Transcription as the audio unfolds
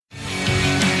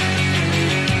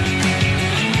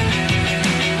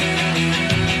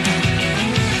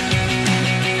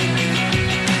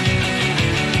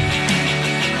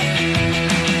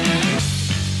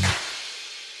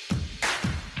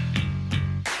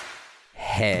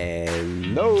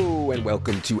Hello and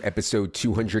welcome to episode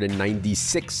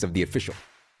 296 of the official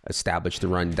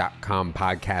EstablishTheRun.com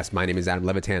podcast. My name is Adam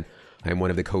Levitan. I am one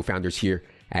of the co-founders here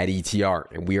at ETR,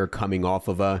 and we are coming off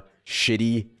of a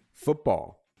shitty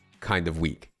football kind of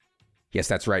week. Yes,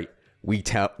 that's right. Week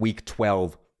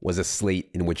 12 was a slate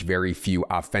in which very few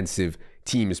offensive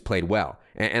teams played well.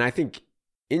 And I think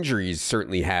injuries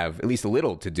certainly have at least a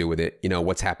little to do with it. You know,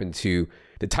 what's happened to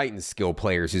the Titans' skill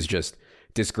players is just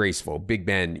disgraceful. Big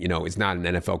Ben, is not an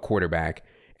NFL quarterback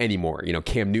anymore.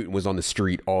 Cam Newton was on the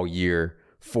street all year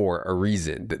for a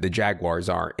reason. The Jaguars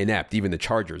are inept. Even the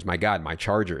Chargers, my God, my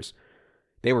Chargers,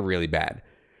 they were really bad.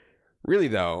 Really,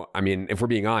 though, I mean, if we're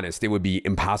being honest, it would be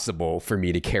impossible for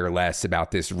me to care less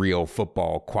about this real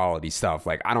football quality stuff.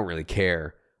 Like, I don't really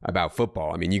care about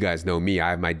football. I mean, you guys know me. I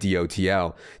have my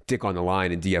DOTL, Dick on the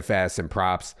Line, and DFS and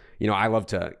props. I love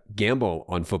to gamble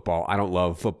on football. I don't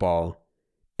love football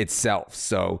itself.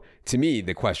 So to me,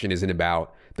 the question isn't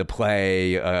about the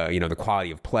play, the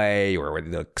quality of play or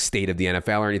the state of the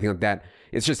NFL or anything like that.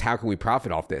 It's just how can we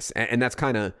profit off this? And that's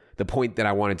kind of the point that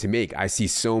I wanted to make. I see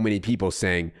so many people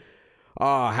saying,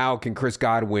 oh, how can Chris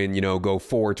Godwin, go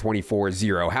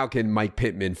 4-24-0? How can Mike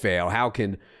Pittman fail? How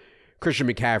can Christian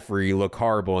McCaffrey look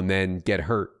horrible and then get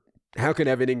hurt? How can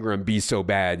Evan Ingram be so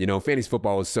bad? Fantasy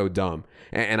football is so dumb.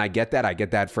 And I get that. I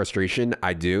get that frustration.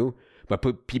 I do.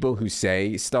 But people who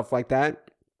say stuff like that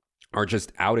are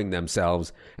just outing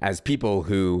themselves as people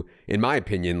who, in my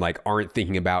opinion, aren't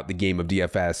thinking about the game of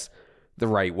DFS the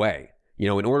right way. In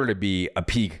order to be a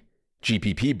peak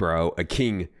GPP bro, a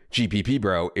king GPP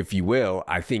bro, if you will,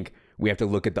 I think we have to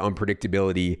look at the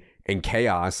unpredictability and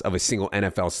chaos of a single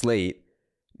NFL slate,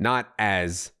 not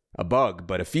as a bug,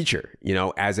 but a feature,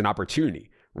 as an opportunity.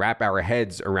 Wrap our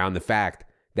heads around the fact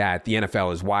that the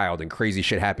NFL is wild and crazy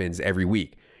shit happens every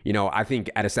week. I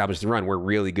think at Establish the Run, we're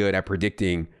really good at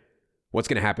predicting what's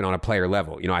going to happen on a player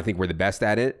level. I think we're the best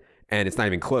at it, and it's not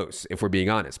even close, if we're being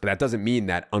honest. But that doesn't mean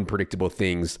that unpredictable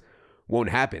things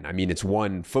won't happen. I mean, it's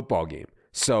one football game.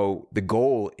 So the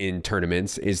goal in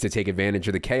tournaments is to take advantage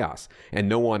of the chaos. And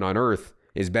no one on earth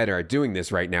is better at doing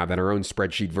this right now than our own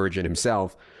spreadsheet virgin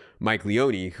himself, Mike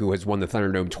Leone, who has won the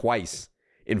Thunderdome twice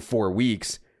in 4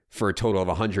 weeks for a total of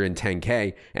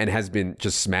 110K and has been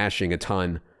just smashing a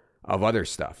ton of other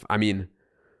stuff. I mean,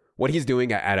 what he's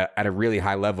doing at a really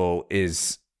high level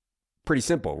is pretty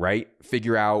simple, right?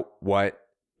 Figure out what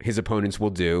his opponents will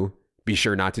do. Be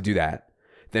sure not to do that.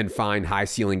 Then find high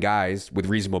ceiling guys with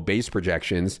reasonable base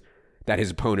projections that his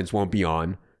opponents won't be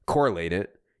on. Correlate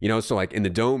it. So like in the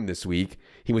Dome this week,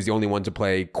 he was the only one to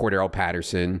play Cordarrelle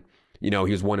Patterson. He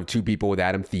was one of two people with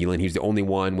Adam Thielen. He was the only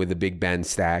one with the Big Ben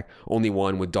stack, only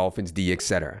one with Dolphins D,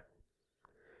 etc.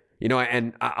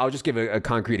 And I'll just give a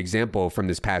concrete example from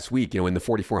this past week. In the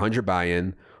 4,400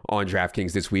 buy-in on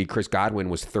DraftKings this week, Chris Godwin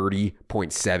was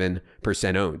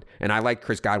 30.7% owned. And I like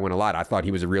Chris Godwin a lot. I thought he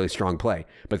was a really strong play.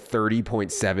 But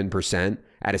 30.7%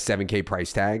 at a 7K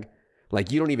price tag,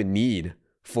 you don't even need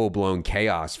full-blown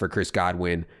chaos for Chris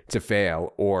Godwin to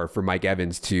fail or for Mike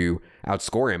Evans to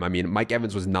outscore him. I mean, Mike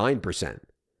Evans was 9%.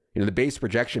 The base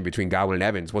projection between Godwin and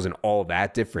Evans wasn't all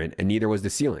that different, and neither was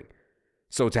the ceiling.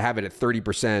 So to have it at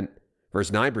 30%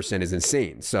 versus 9% is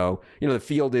insane. So, the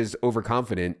field is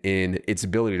overconfident in its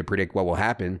ability to predict what will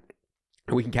happen.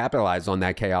 And we can capitalize on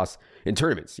that chaos in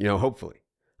tournaments, hopefully.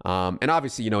 And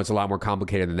obviously, it's a lot more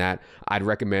complicated than that. I'd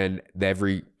recommend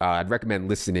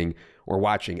listening or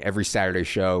watching every Saturday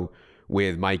show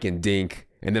with Mike and Dink,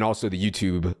 and then also the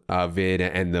YouTube vid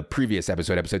and the previous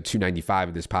episode 295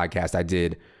 of this podcast I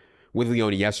did with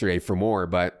Leone yesterday for more.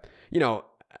 But,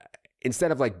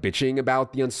 instead of bitching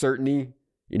about the uncertainty,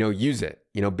 use it.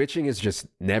 Bitching is just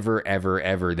never, ever,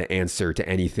 ever the answer to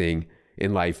anything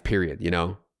in life, period.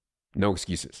 No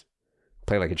excuses.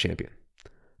 Play like a champion.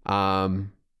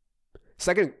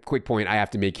 Second quick point I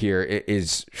have to make here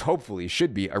is hopefully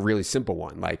should be a really simple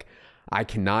one. I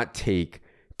cannot take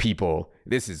people,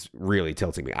 this is really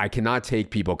tilting me. I cannot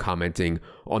take people commenting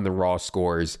on the raw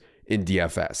scores in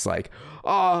DFS.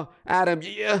 Oh, Adam,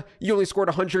 yeah, you only scored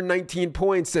 119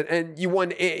 points and you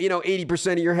won,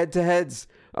 80% of your head-to-heads.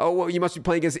 Oh, well, you must be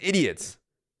playing against idiots.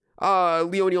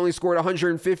 Leone only scored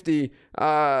 150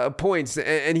 points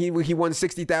and he won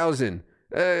 60,000.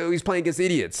 He's playing against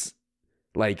idiots.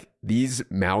 These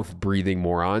mouth-breathing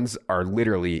morons are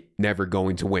literally never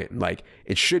going to win.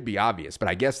 It should be obvious, but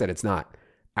I guess that it's not.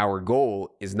 Our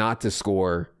goal is not to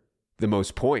score the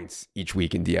most points each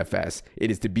week in DFS.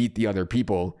 It is to beat the other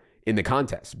people in the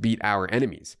contest, beat our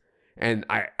enemies. And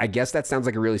I guess that sounds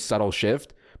like a really subtle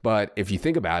shift, but if you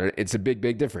think about it, it's a big,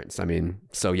 big difference. I mean,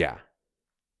 so yeah,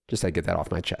 just to get that off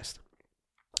my chest.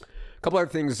 A couple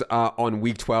other things on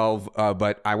week 12,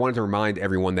 but I wanted to remind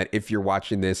everyone that if you're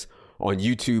watching this on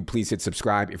YouTube, please hit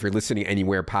subscribe. If you're listening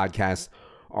anywhere podcasts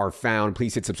are found,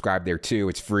 please hit subscribe there too.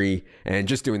 It's free. And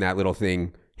just doing that little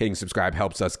thing, hitting subscribe,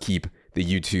 helps us keep the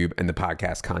YouTube and the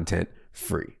podcast content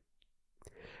free.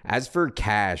 As for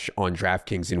cash on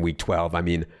DraftKings in week 12, I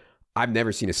mean, I've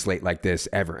never seen a slate like this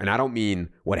ever. And I don't mean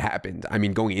what happened. I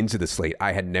mean, going into the slate,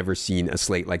 I had never seen a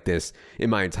slate like this in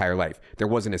my entire life. There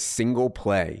wasn't a single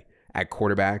play at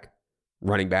quarterback,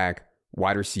 running back,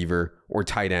 wide receiver, or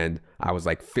tight end I was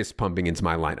like fist pumping into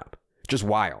my lineup. Just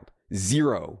wild.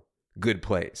 Zero good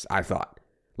plays, I thought.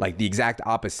 Like the exact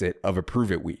opposite of a prove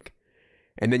it week.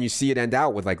 And then you see it end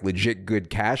out with like legit good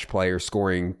cash players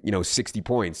scoring, 60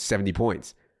 points, 70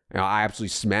 points. I absolutely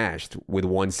smashed with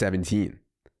 117.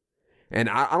 And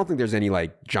I don't think there's any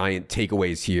like giant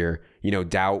takeaways here.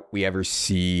 Doubt we ever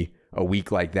see a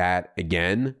week like that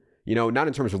again. Not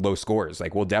in terms of low scores.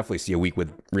 Like we'll definitely see a week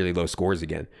with really low scores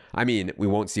again. I mean, we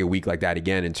won't see a week like that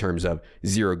again in terms of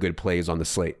zero good plays on the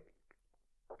slate.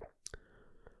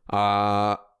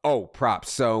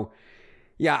 Props. So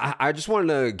yeah, I just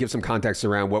wanted to give some context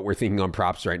around what we're thinking on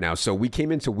props right now. So we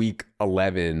came into week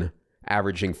 11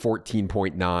 averaging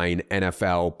 14.9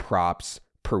 NFL props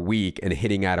per week and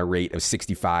hitting at a rate of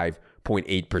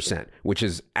 65.8%, which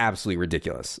is absolutely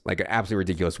ridiculous. Like an absolutely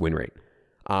ridiculous win rate.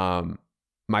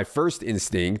 My first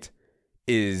instinct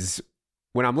is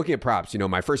when I'm looking at props,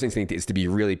 my first instinct is to be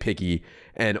really picky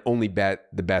and only bet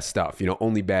the best stuff,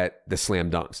 only bet the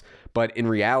slam dunks. But in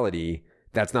reality,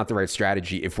 that's not the right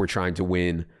strategy if we're trying to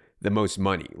win the most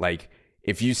money. Like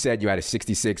if you said you had a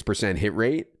 66% hit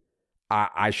rate,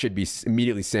 I should be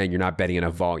immediately saying you're not betting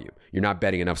enough volume. You're not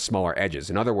betting enough smaller edges.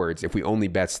 In other words, if we only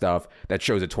bet stuff that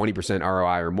shows a 20%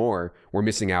 ROI or more, we're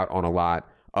missing out on a lot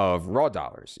of raw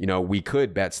dollars. We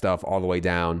could bet stuff all the way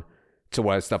down to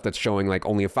what stuff that's showing like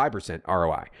only a 5%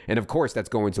 ROI. And of course, that's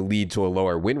going to lead to a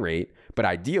lower win rate, but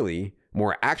ideally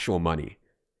more actual money.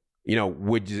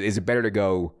 Is it better to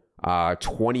go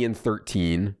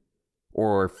 20-13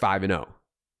 or 5-0?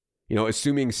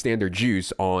 Assuming standard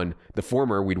juice on the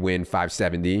former, we'd win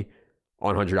 570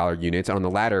 on $100 units. And on the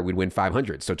latter, we'd win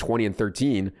 500. So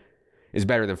 20-13 is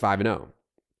better than 5-0.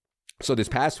 So this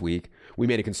past week, we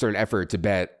made a concerted effort to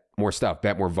bet more stuff,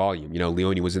 bet more volume.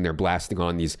 Leone was in there blasting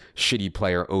on these shitty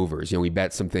player overs. We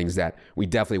bet some things that we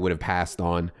definitely would have passed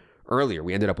on earlier.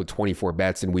 We ended up with 24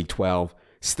 bets in week 12,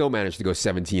 still managed to go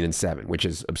 17-7, which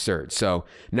is absurd. So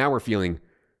now we're feeling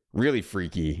really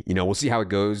freaky. We'll see how it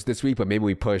goes this week, but maybe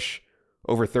we push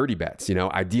over 30 bets,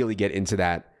 ideally get into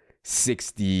that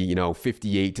 60,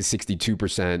 58 to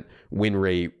 62% win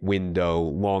rate window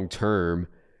long term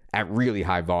at really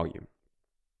high volume.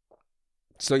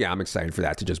 So yeah, I'm excited for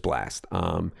that to just blast.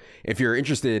 If you're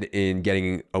interested in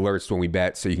getting alerts when we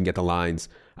bet so you can get the lines,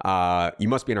 you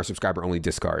must be in our subscriber only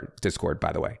Discord,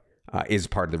 by the way, is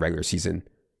part of the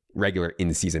regular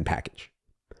in-season package.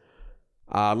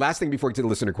 Last thing before we get to the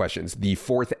listener questions, the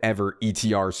 4th ever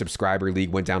ETR subscriber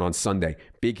league went down on Sunday.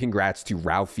 Big congrats to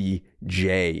Ralphie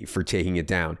J for taking it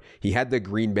down. He had the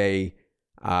Green Bay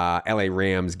LA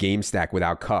Rams game stack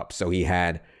without Kupp. So he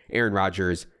had Aaron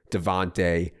Rodgers,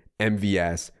 Devontae,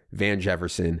 MVS, Van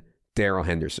Jefferson, Darrell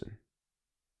Henderson.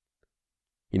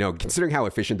 Considering how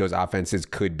efficient those offenses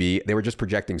could be, they were just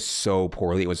projecting so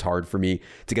poorly. It was hard for me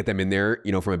to get them in there,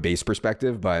 from a base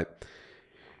perspective. But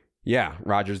yeah,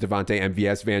 Rodgers, Devontae,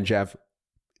 MVS, Van Jeff,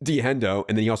 D. Hendo,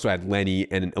 and then he also had Lenny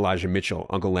and Elijah Mitchell,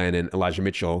 Uncle Len and Elijah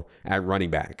Mitchell at running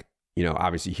back.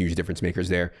 Obviously huge difference makers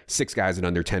there. 6 guys at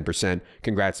under 10%.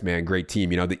 Congrats, man. Great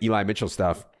team. The Eli Mitchell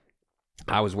stuff,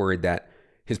 I was worried that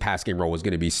his pass game role was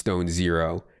going to be stone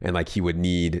zero and like he would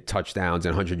need touchdowns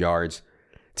and 100 yards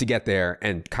to get there.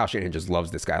 And Kyle Shanahan just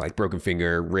loves this guy, like broken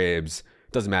finger, ribs,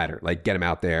 doesn't matter. Like get him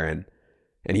out there and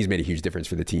he's made a huge difference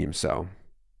for the team. So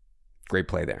great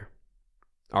play there.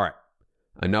 All right.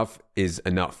 Enough is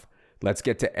enough. Let's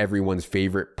get to everyone's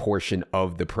favorite portion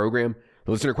of the program.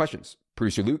 The listener questions.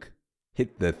 Producer Luke,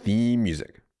 hit the theme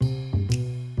music.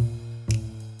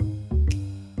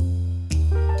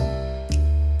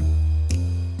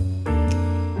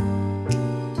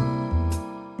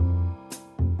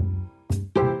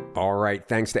 All right.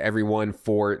 Thanks to everyone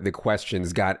for the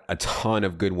questions. Got a ton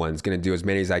of good ones. Going to do as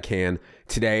many as I can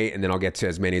today, and then I'll get to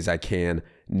as many as I can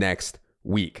next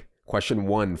week. Question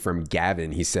 1 from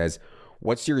Gavin. He says,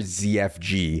 what's your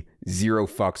ZFG, zero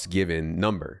fucks given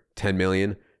number? 10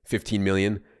 million, 15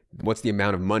 million? What's the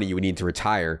amount of money you would need to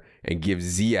retire and give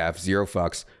ZF, zero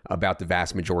fucks, about the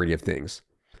vast majority of things?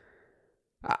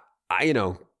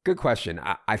 Good question.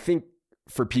 I think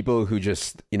for people who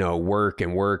just, work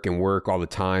and work and work all the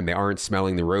time, they aren't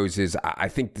smelling the roses. I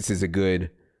think this is a good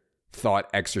thought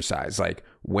exercise. Like,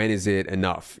 when is it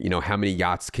enough? You know, how many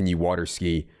yachts can you water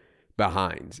ski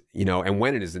behind? You know, and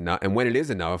when it is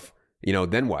enough, you know,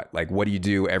 then what? Like, what do you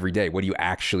do every day? What do you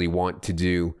actually want to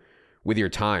do with your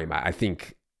time? I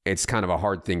think it's kind of a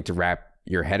hard thing to wrap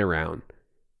your head around.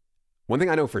 One thing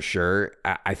I know for sure,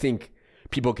 I think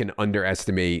people can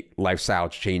underestimate lifestyle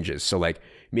changes. So like,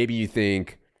 maybe you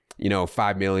think, you know,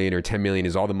 5 million or 10 million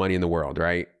is all the money in the world,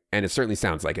 right? And it certainly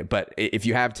sounds like it. But if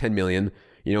you have 10 million,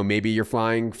 you know, maybe you're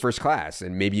flying first class,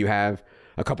 and maybe you have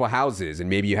a couple of houses, and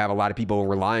maybe you have a lot of people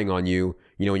relying on you,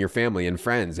 you know, and your family and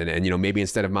friends. And you know, maybe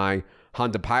instead of my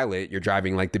Honda Pilot, you're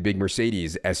driving like the big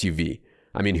Mercedes SUV.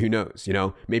 I mean, who knows? You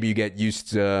know, maybe you get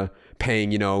used to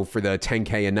paying, you know, for the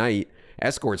 10K a night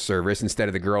escort service instead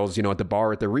of the girls, you know, at the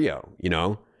bar at the Rio, you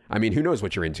know? I mean, who knows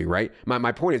what you're into, right?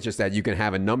 My point is just that you can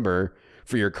have a number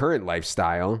for your current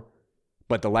lifestyle,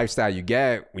 but the lifestyle you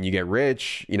get when you get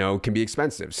rich, you know, can be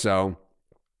expensive. So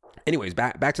anyways,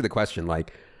 back to the question.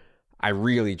 Like, I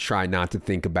really try not to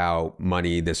think about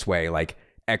money this way, like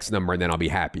X number and then I'll be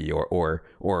happy, or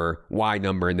Y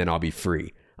number and then I'll be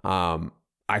free.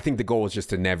 I think the goal is just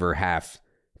to never have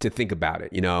to think about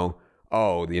it, you know?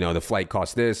 Oh, you know, the flight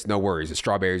costs this, no worries. The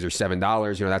strawberries are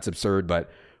 $7, you know, that's absurd, but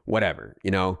whatever,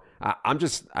 you know?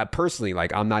 I personally,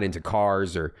 like, I'm not into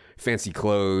cars or fancy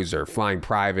clothes or flying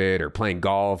private or playing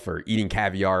golf or eating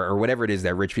caviar or whatever it is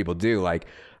that rich people do. Like,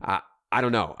 I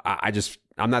don't know.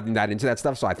 I'm not that into that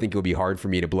stuff. So I think it would be hard for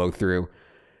me to blow through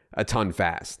a ton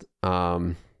fast.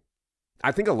 I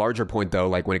think a larger point though,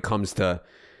 like when it comes to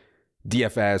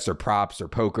DFS or props or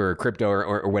poker or crypto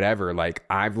or whatever, like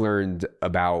I've learned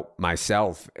about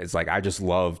myself. It's like, I just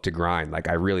love to grind. Like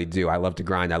I really do. I love to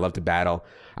grind. I love to battle.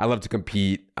 I love to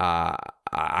compete.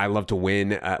 I love to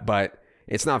win, but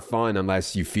it's not fun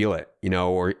unless you feel it, you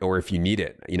know, or if you need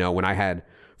it. You know, when I had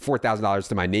 $4,000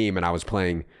 to my name and I was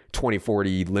playing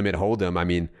 20-40 limit hold'em, I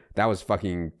mean, that was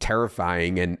fucking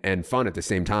terrifying and fun at the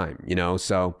same time, you know?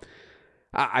 So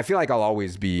I feel like I'll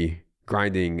always be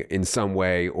grinding in some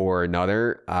way or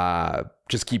another.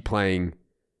 Just keep playing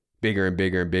bigger and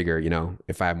bigger and bigger, you know,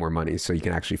 if I have more money, so you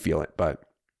can actually feel it. But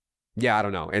yeah, I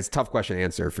don't know. It's a tough question to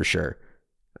answer for sure.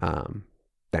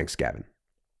 Thanks, Gavin.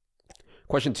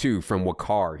 Question 2 from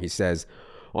Wakar. He says,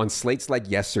 on slates like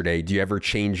yesterday, do you ever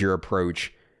change your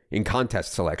approach in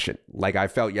contest selection? Like, I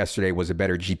felt yesterday was a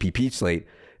better GPP slate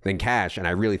than cash, and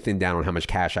I really thinned down on how much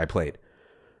cash I played.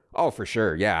 Oh, for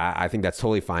sure. Yeah, I think that's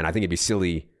totally fine. I think it'd be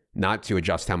silly not to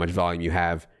adjust how much volume you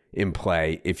have in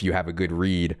play if you have a good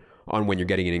read on when you're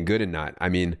getting it in good and not. I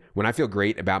mean, when I feel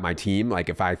great about my team, like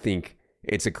if I think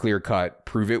it's a clear-cut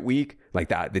prove-it week, like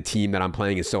the team that I'm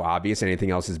playing is so obvious and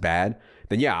anything else is bad,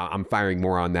 then yeah, I'm firing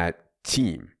more on that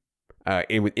team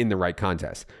in the right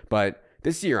contest. But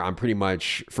this year, I'm pretty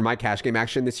much, for my cash game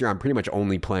action this year, I'm pretty much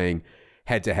only playing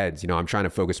head-to-heads. You know, I'm trying to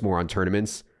focus more on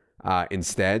tournaments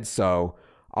instead. So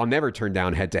I'll never turn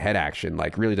down head-to-head action.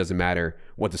 Like, really doesn't matter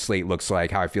what the slate looks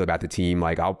like, how I feel about the team.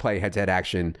 Like, I'll play head-to-head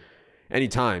action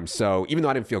anytime. So even though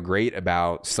I didn't feel great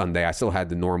about Sunday, I still had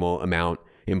the normal amount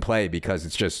in play because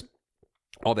it's just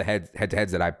all the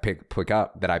head-to-heads that I put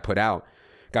out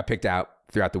got picked out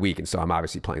throughout the week. And so I'm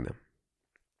obviously playing them.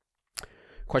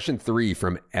 Question 3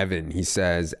 from Evan. He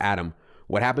says, Adam,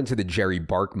 what happened to the Jerry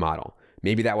Bark model?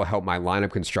 Maybe that will help my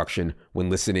lineup construction when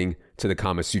listening to the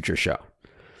Kama Sutra show.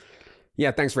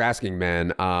 Yeah, thanks for asking,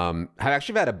 man. I've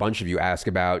actually had a bunch of you ask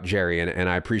about Jerry, and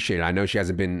I appreciate it. I know she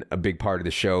hasn't been a big part of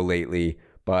the show lately,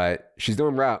 but she's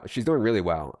doing really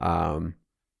well.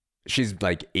 She's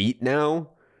like 8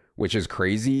 now, which is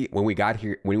crazy. When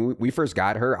we first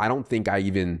got her, I don't think I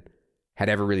even had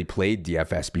ever really played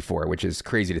DFS before, which is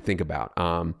crazy to think about.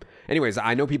 Anyways,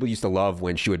 I know people used to love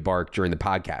when she would bark during the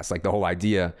podcast. Like, the whole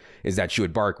idea is that she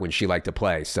would bark when she liked to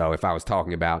play. So if I was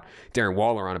talking about Darren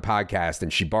Waller on a podcast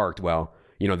and she barked, well,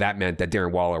 you know, that meant that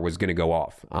Darren Waller was going to go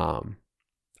off.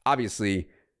 Obviously,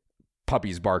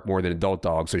 puppies bark more than adult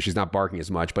dogs, so she's not barking as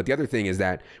much. But the other thing is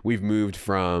that we've moved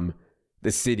from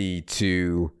the city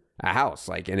to a house.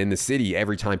 Like, and in the city,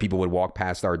 every time people would walk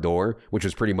past our door, which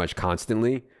was pretty much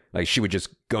constantly, like, she would just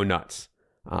go nuts.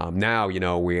 Now, you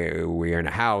know, we're in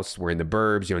a house, we're in the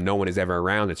burbs, you know, no one is ever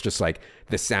around. It's just like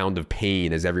the sound of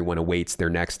pain as everyone awaits their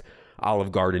next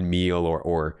Olive Garden meal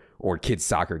or kids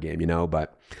soccer game, you know,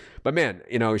 but man,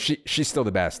 you know, she's still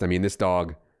the best. I mean, this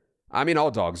dog, I mean, all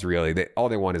dogs really, all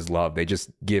they want is love. They just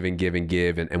give and give and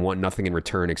give and want nothing in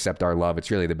return except our love.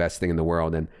 It's really the best thing in the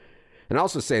world. And I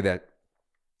also say that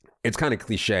it's kind of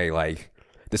cliche, like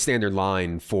the standard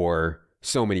line for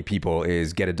so many people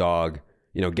is get a dog,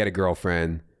 you know, get a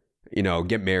girlfriend, you know,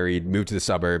 get married, move to the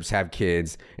suburbs, have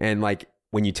kids. And like,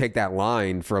 when you take that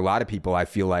line, for a lot of people, I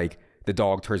feel like the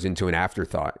dog turns into an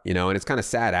afterthought, you know, and it's kind of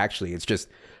sad, actually. It's just,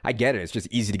 I get it. It's just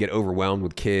easy to get overwhelmed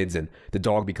with kids and the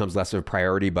dog becomes less of a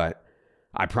priority. But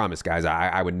I promise, guys,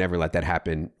 I would never let that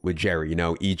happen with Jerry. You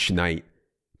know, each night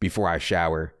before I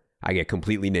shower, I get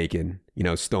completely naked, you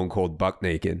know, stone cold buck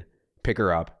naked, pick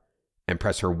her up and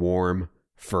press her warm,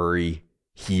 furry,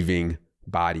 heaving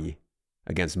body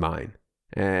against mine.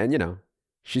 And, you know,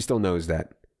 she still knows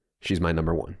that she's my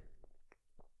number one.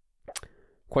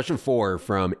 Question 4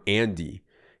 from Andy.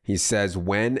 He says,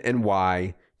 when and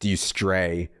why do you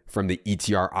stray from the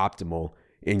ETR optimal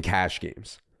in cash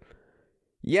games?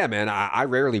 Yeah, man, I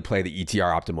rarely play the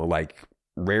ETR optimal, like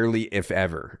rarely, if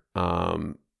ever.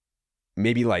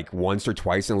 Maybe like once or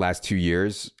twice in the last 2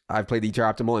 years, I've played the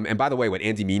ETR optimal. And by the way, what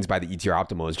Andy means by the ETR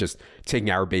optimal is just taking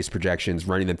our base projections,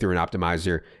 running them through an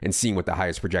optimizer, and seeing what the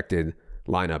highest projected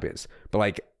lineup is. But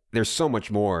like, there's so much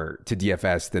more to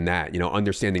DFS than that. You know,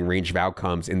 understanding range of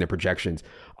outcomes in the projections,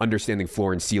 understanding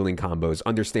floor and ceiling combos,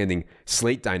 understanding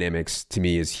slate dynamics to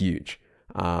me is huge.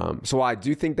 So I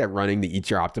do think that running the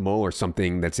ETR optimal or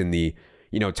something that's in the,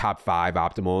 you know, top 5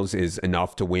 optimals is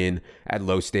enough to win at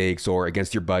low stakes or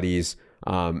against your buddies.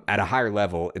 At a higher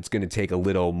level, it's going to take a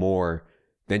little more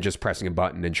than just pressing a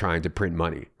button and trying to print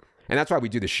money. And that's why we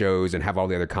do the shows and have all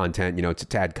the other content, you know,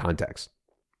 to add context.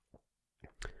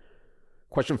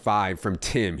 Question 5 from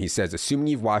Tim. He says, assuming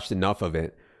you've watched enough of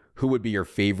it, who would be your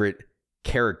favorite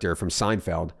character from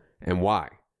Seinfeld and why?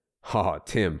 Oh,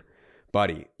 Tim,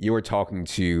 buddy, you are talking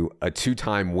to a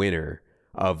 2-time winner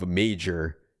of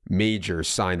major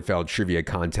Seinfeld trivia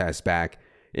contest back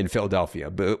in Philadelphia,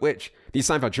 but which these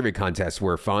Seinfeld trivia contests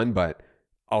were fun, but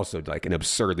also like an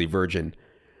absurdly virgin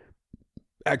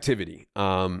activity.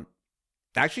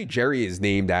 Actually, Jerry is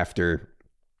named after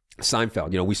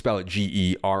Seinfeld. You know, we spell it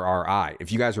Gerri.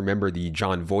 If you guys remember the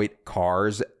Jon Voight's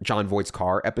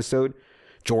car episode,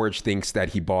 George thinks that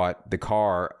he bought the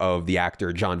car of the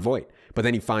actor Jon Voight, but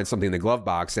then he finds something in the glove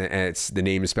box and it's the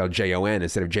name is spelled Jon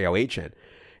instead of John.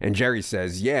 And Jerry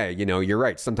says, yeah, you know, you're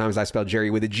right. Sometimes I spell Jerry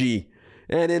with a G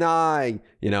and an I,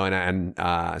 you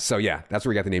know, so yeah, that's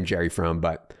where we got the name Jerry from.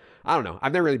 But I don't know.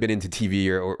 I've never really been into TV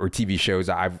or TV shows.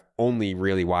 I've only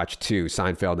really watched 2,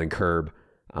 Seinfeld and Curb.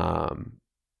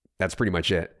 That's pretty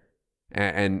much it.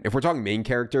 And if we're talking main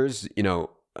characters, you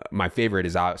know, my favorite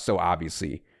is so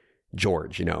obviously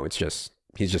George. You know,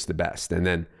 he's just the best. And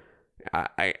then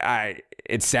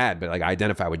it's sad, but like I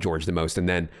identify with George the most. And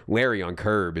then Larry on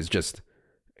Curb is just,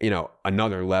 you know,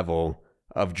 another level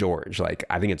of George. Like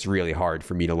I think it's really hard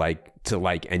for me to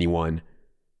like anyone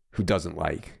who doesn't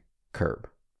like Curb.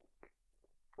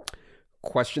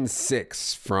 Question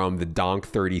 6 from the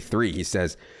Donk33. He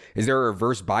says, is there a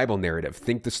reverse Bible narrative?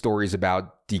 Think the stories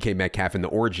about DK Metcalf and the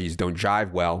orgies don't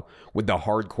jive well with the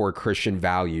hardcore Christian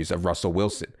values of Russell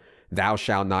Wilson. Thou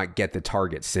shalt not get the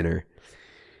target, sinner.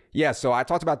 Yeah, so I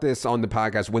talked about this on the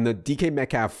podcast. When the DK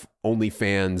Metcalf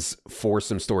OnlyFans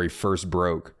foursome story first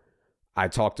broke, I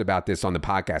talked about this on the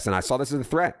podcast, and I saw this as a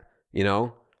threat. You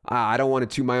know, I don't want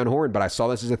to toot my own horn, but I saw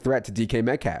this as a threat to DK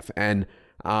Metcalf. And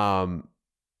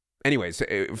anyways,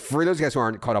 for those guys who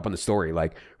aren't caught up on the story,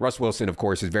 like Russ Wilson, of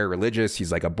course, is very religious.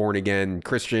 He's like a born again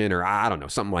Christian, or I don't know,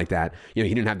 something like that. You know,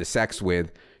 he didn't have the sex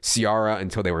with Ciara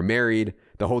until they were married,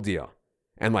 the whole deal.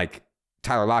 And like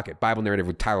Tyler Lockett, Bible narrative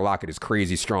with Tyler Lockett is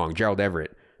crazy strong. Gerald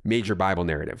Everett, major Bible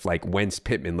narrative, like Wentz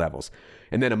Pittman levels.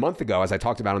 And then a month ago, as I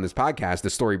talked about on this podcast, the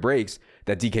story breaks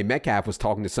that DK Metcalf was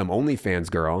talking to some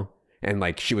OnlyFans girl, and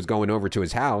like she was going over to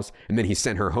his house, and then he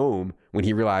sent her home when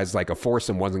he realized like a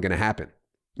foursome wasn't going to happen.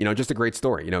 You know, just a great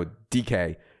story. You know,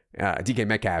 DK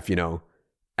Metcalf, you know,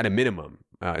 at a minimum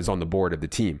is on the board of the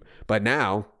team. But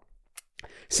now,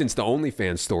 since the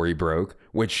OnlyFans story broke,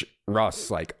 which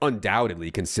Russ like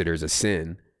undoubtedly considers a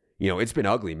sin, you know, it's been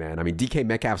ugly, man. I mean, DK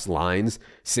Metcalf's lines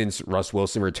since Russ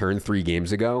Wilson returned 3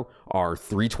 games ago are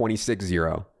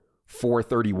 326-0,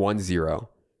 431-0,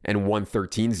 and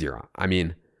 113-0. I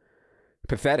mean,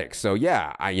 pathetic. So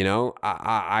yeah,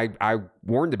 I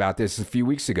warned about this a few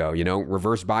weeks ago, you know,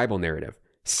 reverse Bible narrative,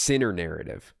 sinner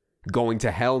narrative, going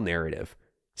to hell narrative,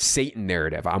 Satan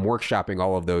narrative. I'm workshopping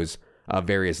all of those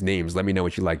various names. Let me know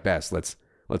what you like best. Let's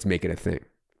make it a thing.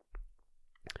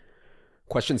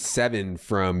 Question 7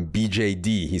 from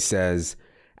BJD. He says,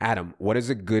 Adam, what is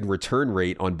a good return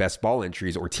rate on best ball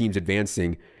entries or teams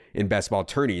advancing in best ball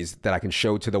tourneys that I can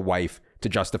show to the wife to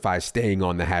justify staying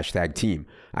on the hashtag team?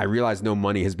 I realize no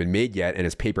money has been made yet and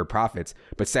it's paper profits,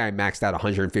 but say I maxed out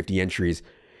 150 entries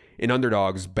in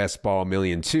Underdog's best ball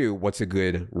million too. What's a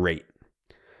good rate?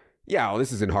 Yeah, well,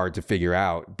 this isn't hard to figure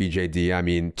out, BJD. I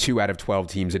mean, 2 out of 12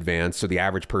 teams advance, so the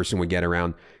average person would get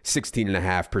around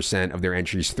 16.5% of their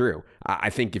entries through. I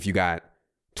think if you got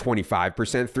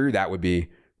 25% through, that would be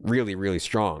really, really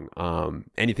strong.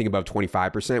 Anything above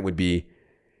 25% would be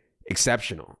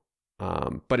exceptional.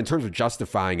 But in terms of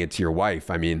justifying it to your wife,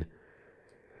 I mean,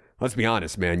 let's be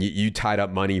honest, man, you tied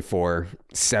up money for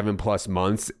 7+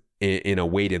 months in a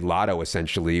weighted lotto,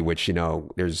 essentially, which, you know,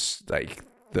 there's like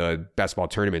the best ball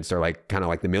tournaments are like kind of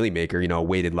like the Millie Maker, you know,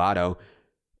 weighted lotto.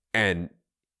 And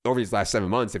over these last 7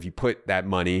 months, if you put that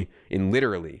money in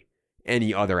literally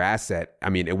any other asset, I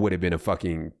mean, it would have been a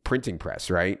fucking printing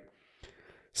press, right?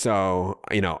 So,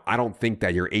 you know, I don't think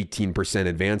that your 18%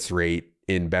 advance rate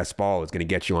in best ball is going to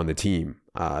get you on the team,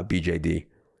 BJD.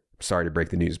 Sorry to break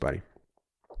the news, buddy.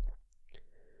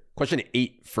 Question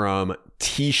 8 from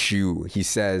Tishu. He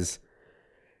says,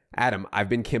 Adam, I've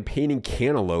been campaigning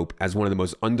cantaloupe as one of the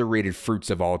most underrated fruits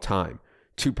of all time.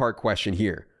 2-part question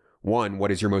here. 1, what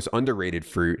is your most underrated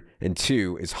fruit? And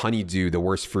 2, is honeydew the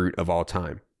worst fruit of all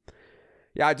time?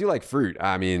 Yeah, I do like fruit.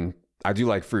 I mean, I do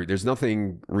like fruit. There's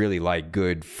nothing really like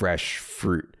good, fresh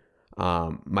fruit.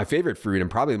 My favorite fruit and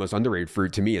probably the most underrated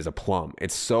fruit to me is a plum.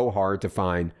 It's so hard to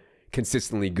find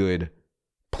consistently good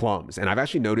plums. And I've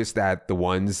actually noticed that the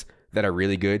ones that are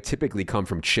really good typically come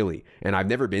from Chile. And I've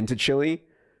never been to Chile,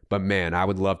 but man, I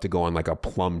would love to go on like a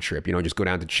plum trip, you know, just go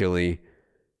down to Chile,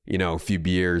 you know, a few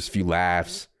beers, a few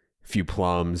laughs, a few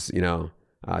plums, you know,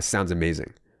 sounds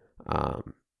amazing.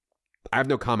 I have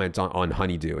no comment on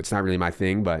honeydew. It's not really my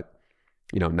thing, but,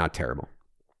 you know, not terrible.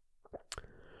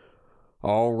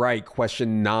 All right,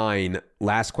 question 9.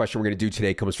 Last question we're going to do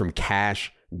today comes from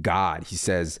Cash God. He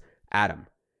says, Adam,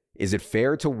 is it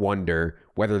fair to wonder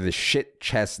whether the shit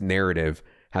chest narrative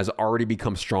has already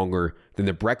become stronger than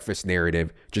the breakfast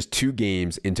narrative just 2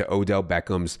 games into Odell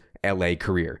Beckham's LA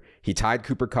career? He tied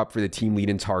Cooper Kupp for the team lead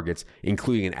in targets,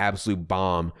 including an absolute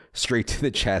bomb straight to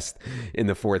the chest in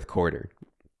the 4th quarter.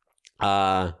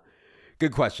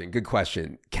 Good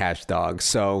question, Cash Dog.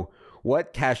 So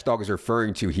what Cash Dog is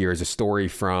referring to here is a story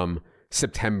from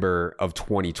September of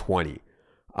 2020.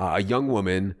 A young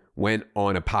woman went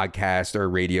on a podcast or a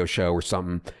radio show or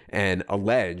something and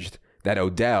alleged that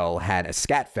Odell had a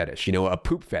scat fetish, you know, a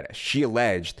poop fetish. She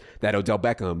alleged that Odell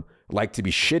Beckham liked to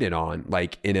be shitted on,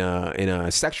 like in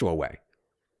a sexual way.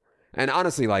 And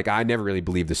honestly, like, I never really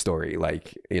believed the story,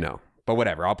 like, you know, but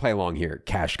whatever. I'll play along here,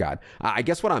 Cash God. I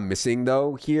guess what I'm missing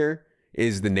though here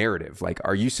is the narrative. Like,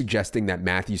 are you suggesting that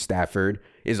Matthew Stafford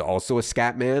is also a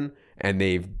scat man and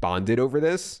they've bonded over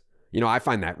this? You know, I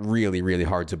find that really, really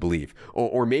hard to believe.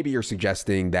 Or maybe you're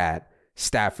suggesting that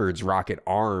Stafford's rocket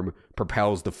arm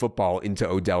propels the football into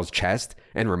Odell's chest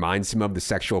and reminds him of the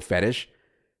sexual fetish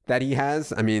that he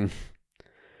has. I mean,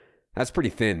 that's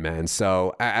pretty thin, man.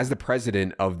 So as the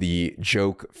president of the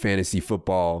joke fantasy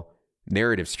football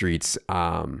narrative streets,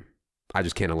 I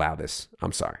just can't allow this.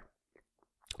 I'm sorry.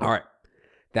 All right.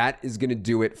 That is going to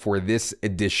do it for this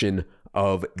edition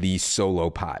of the Solo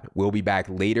Pod. We'll be back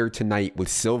later tonight with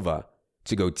Silva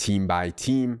to go team by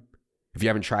team. If you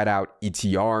haven't tried out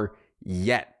ETR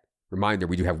yet, reminder,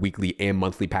 we do have weekly and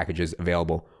monthly packages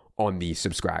available on the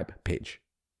subscribe page.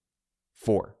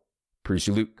 For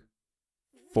Producer Luke,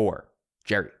 for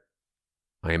Jerry,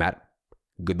 I am Adam.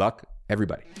 Good luck,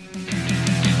 everybody.